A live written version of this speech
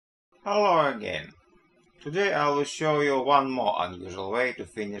Hello again. Today I will show you one more unusual way to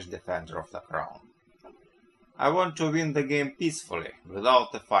finish Defender of the Crown. I want to win the game peacefully,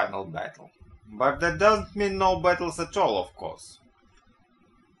 without a final battle. But that doesn't mean no battles at all, of course.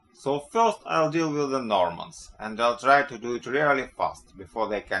 So first I'll deal with the Normans, and I'll try to do it really fast, before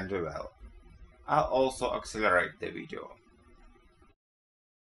they can do well. I'll also accelerate the video.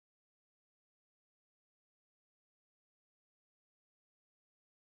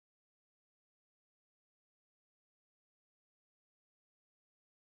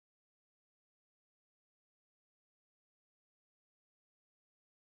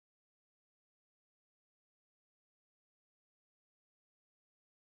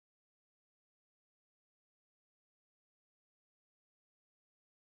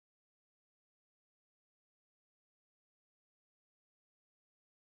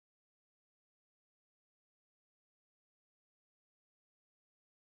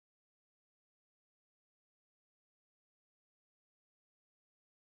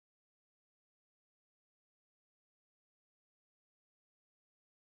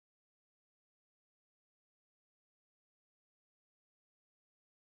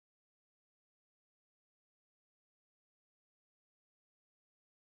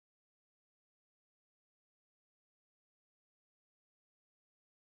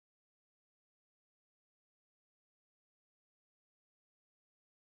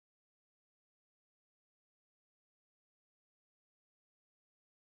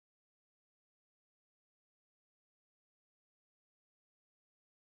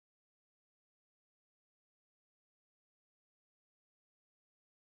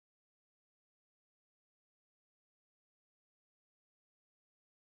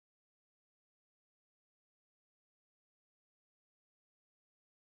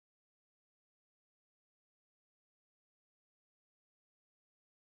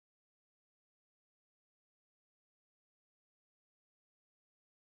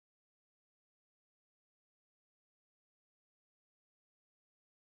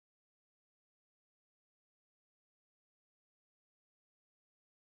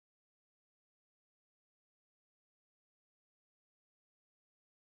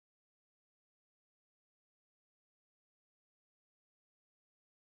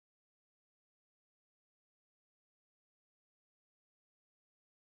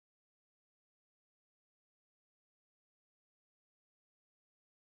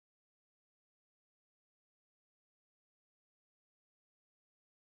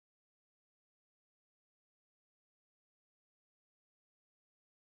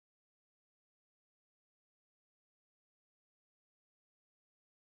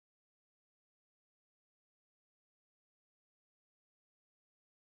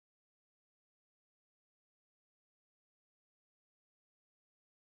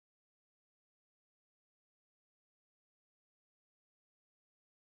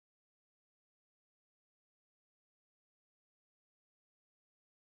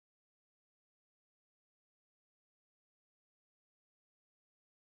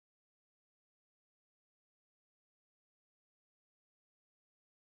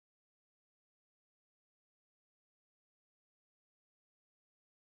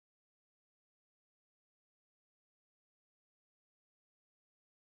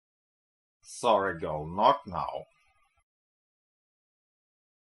 Sorry girl, not now.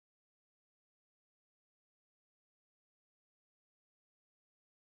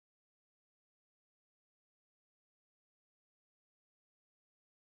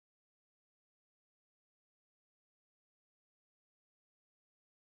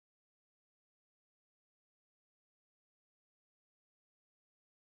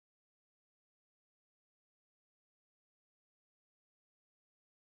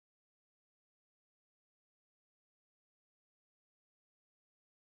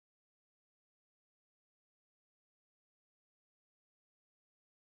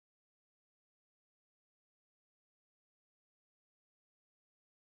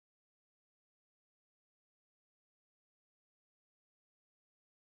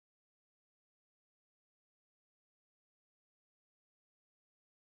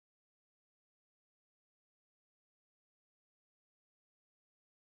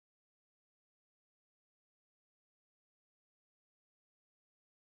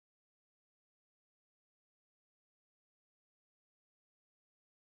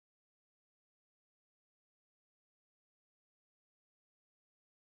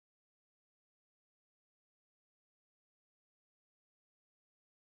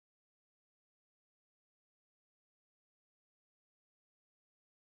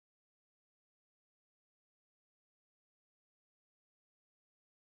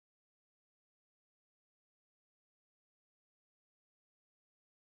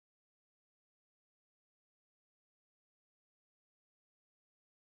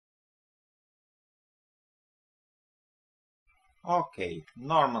 Okay,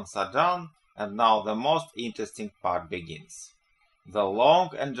 Normans are done, and now the most interesting part begins. The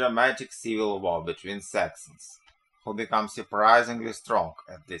long and dramatic civil war between Saxons, who become surprisingly strong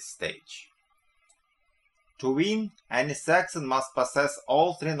at this stage. To win, any Saxon must possess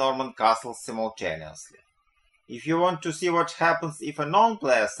all three Norman castles simultaneously. If you want to see what happens if a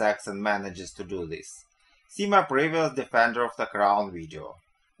non-player Saxon manages to do this, see my previous Defender of the Crown video.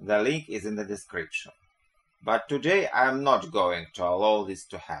 The link is in the description. But today I am not going to allow this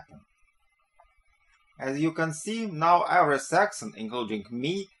to happen. As you can see, now every Saxon, including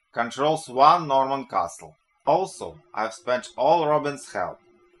me, controls one Norman castle. Also, I've spent all Robin's help,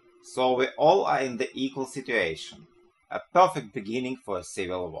 so we all are in the equal situation. A perfect beginning for a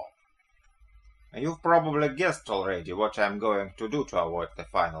civil war. You've probably guessed already what I'm going to do to avoid the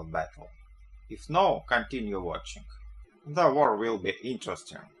final battle. If no, continue watching. The war will be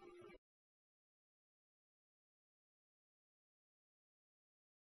interesting.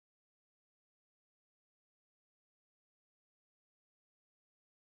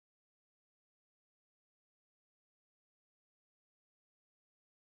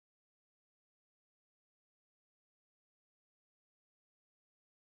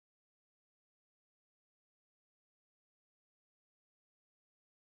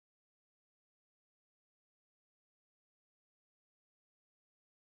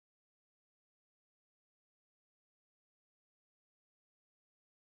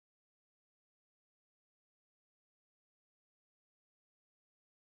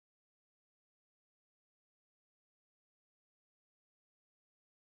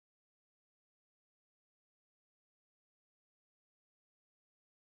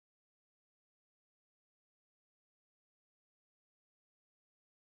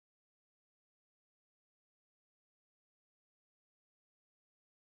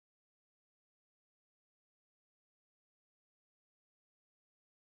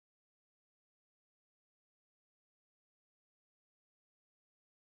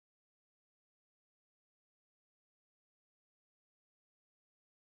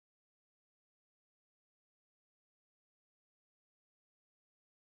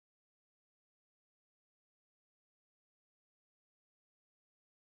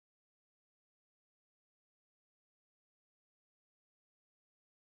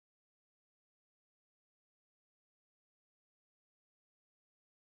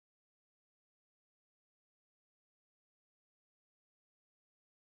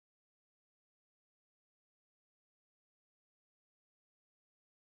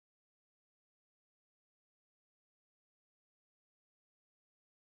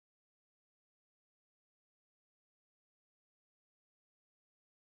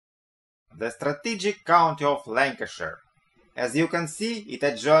 The strategic county of Lancashire. As you can see, it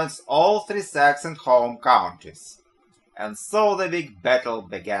adjoins all three Saxon home counties. And so the big battle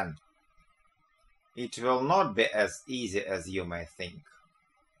began. It will not be as easy as you may think.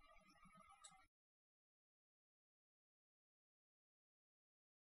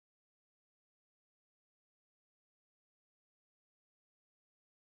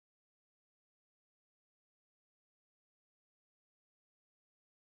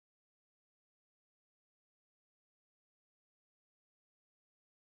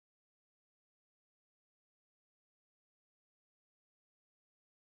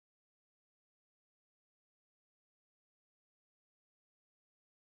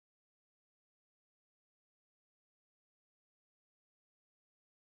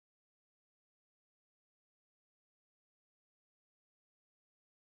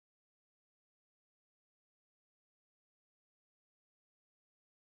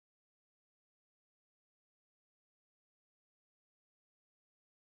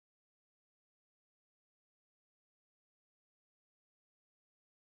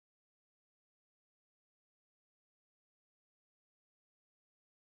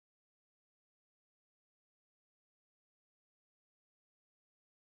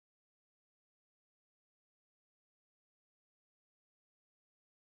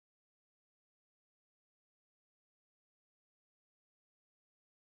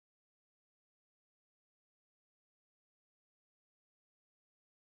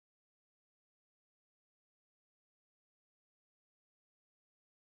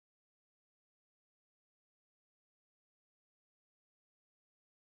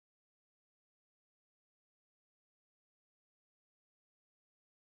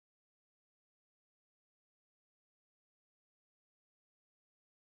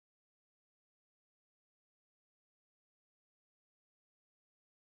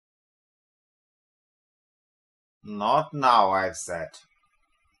 Not now, I've said.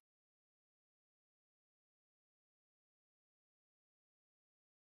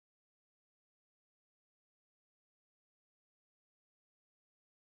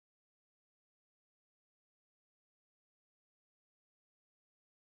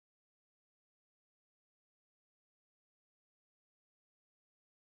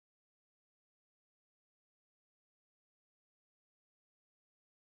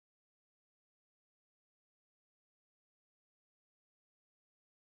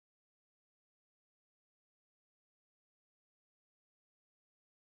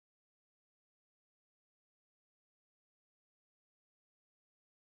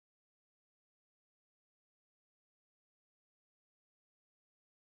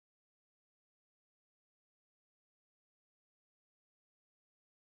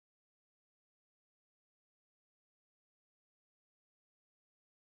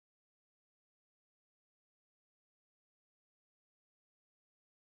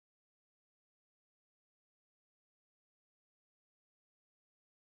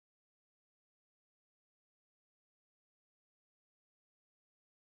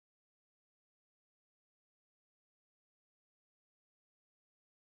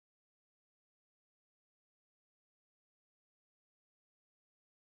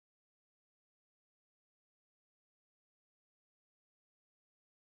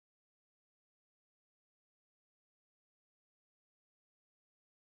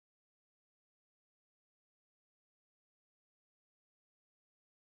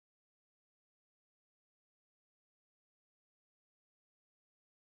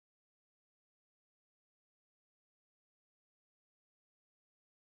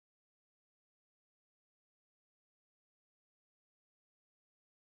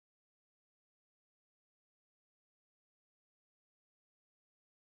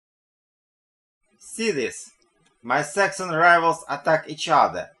 See this? My Saxon rivals attack each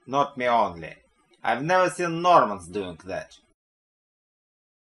other, not me only. I've never seen Normans doing that.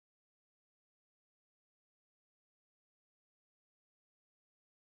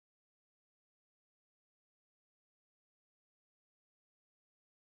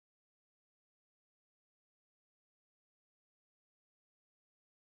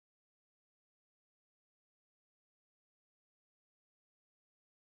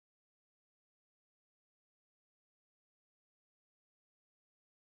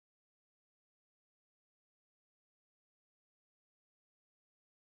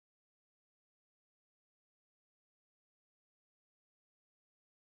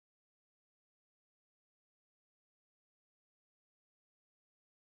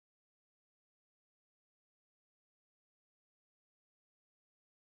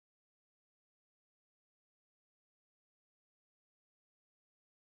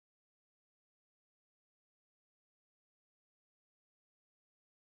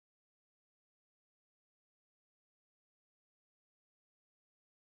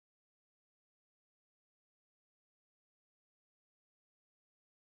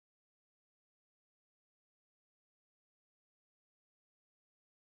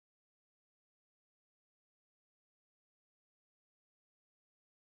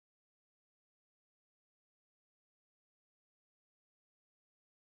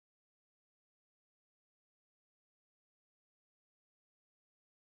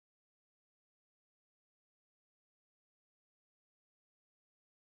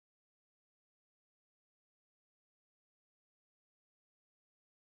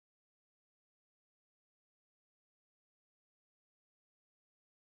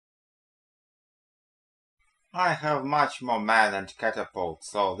 I have much more men and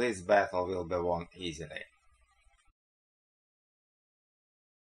catapults, so this battle will be won easily.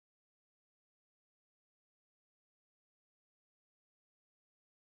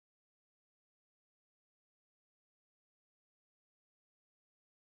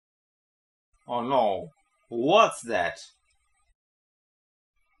 Oh no, what's that?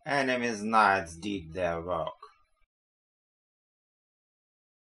 Enemy's knights did their work.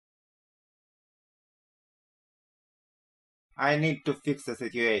 I need to fix the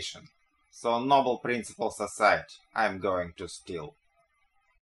situation. So noble principles aside, I'm going to steal.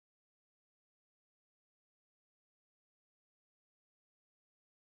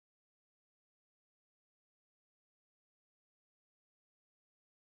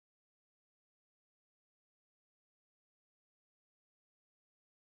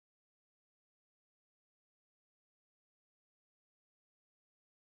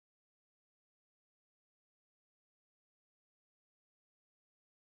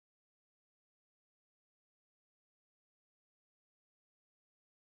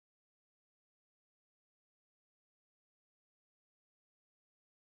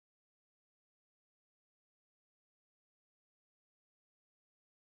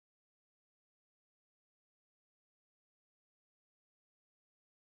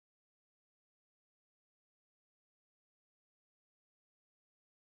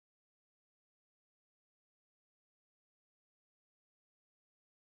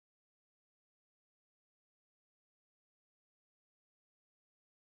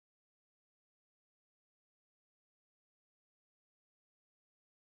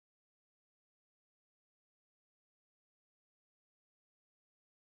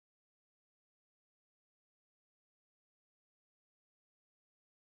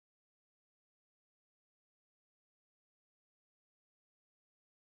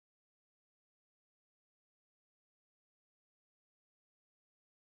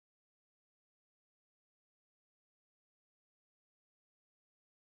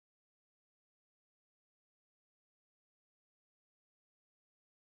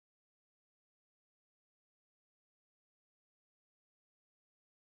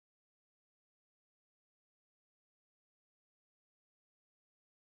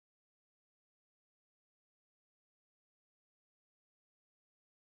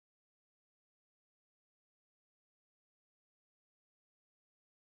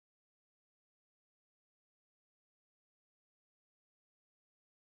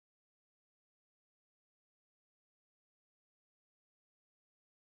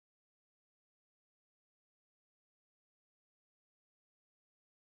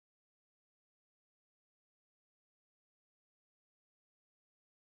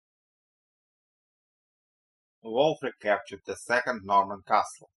 Wolf recaptured the second Norman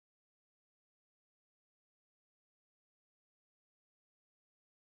castle.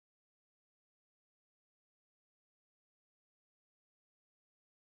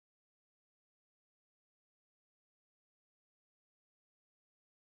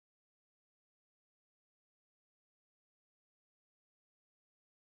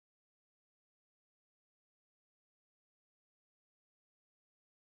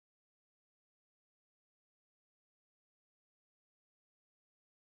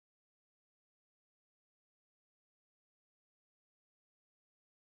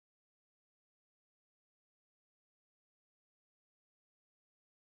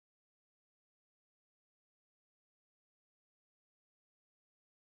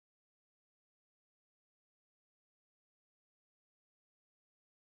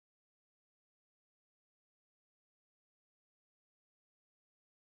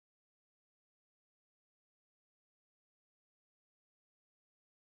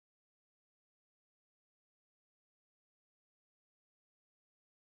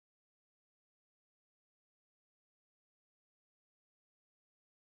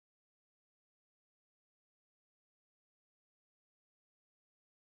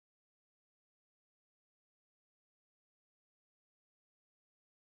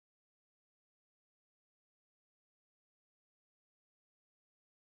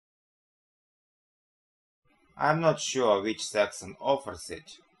 I'm not sure which Saxon offers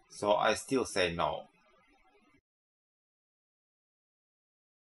it, so I still say no.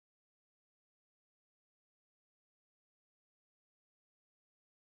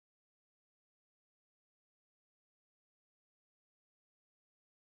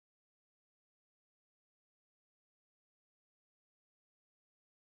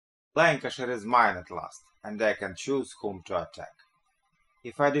 Lancashire is mine at last, and I can choose whom to attack.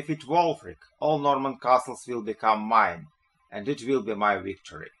 If I defeat Wulfric, all Norman castles will become mine, and it will be my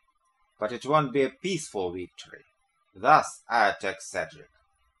victory. But it won't be a peaceful victory. Thus I attack Cedric.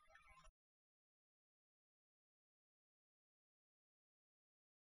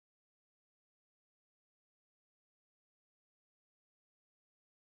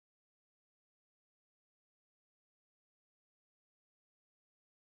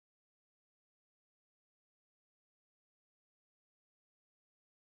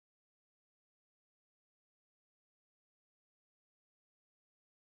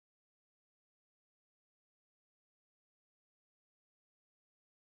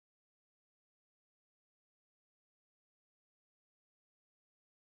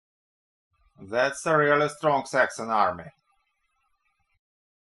 That's a really strong Saxon army.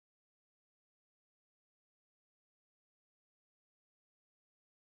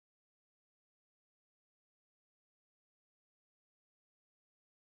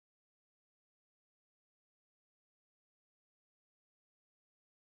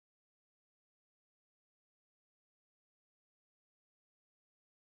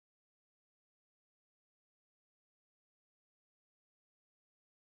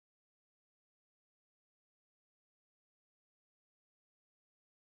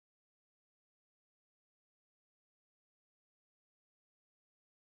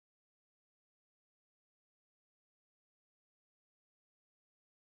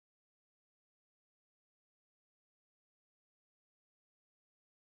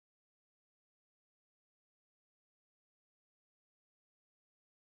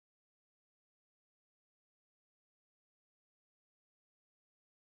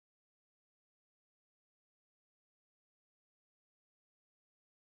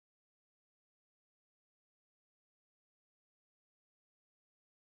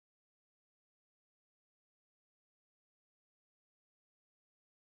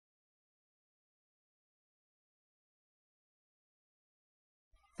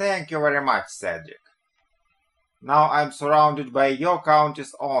 Thank you very much, Cedric. Now I'm surrounded by your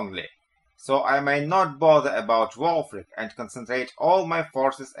counties only, so I may not bother about Wulfric and concentrate all my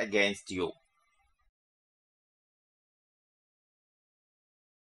forces against you.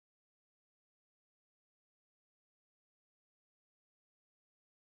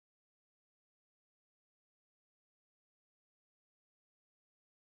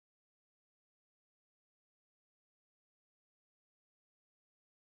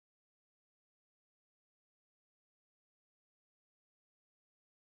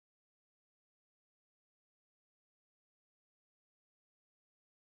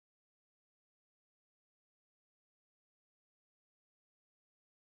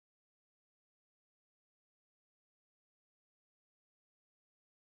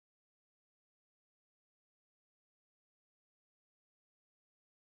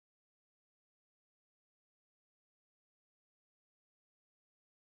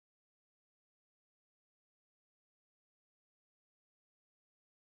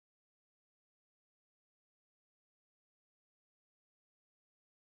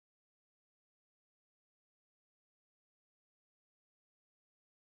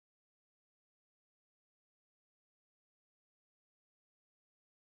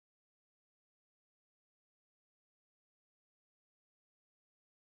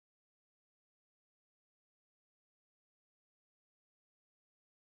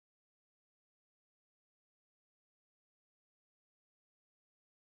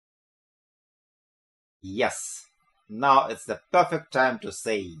 Yes. Now it's the perfect time to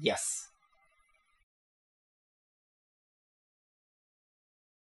say yes.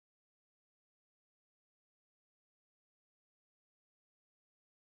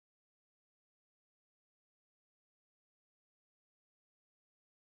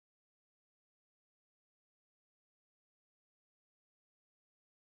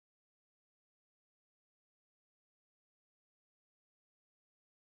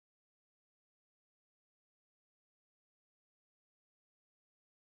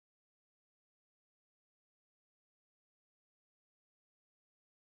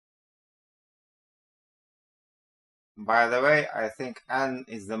 By the way, I think Anne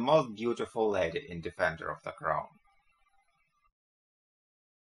is the most beautiful lady in Defender of the Crown.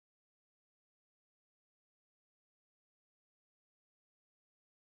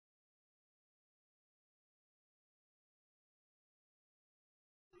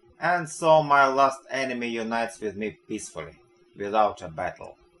 and so my last enemy unites with me peacefully, without a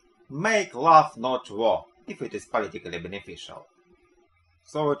battle. Make love, not war, if it is politically beneficial.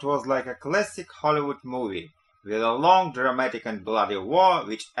 So it was like a classic Hollywood movie, with a long, dramatic and bloody war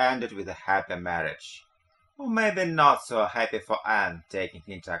which ended with a happy marriage. Or maybe not so happy for Anne, taking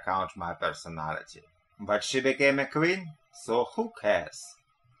into account my personality. But she became a queen, so who cares?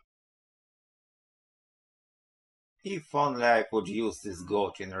 If only I could use this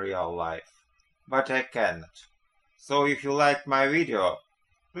goat in real life. But I cannot. So if you liked my video,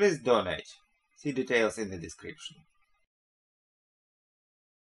 please donate. See details in the description.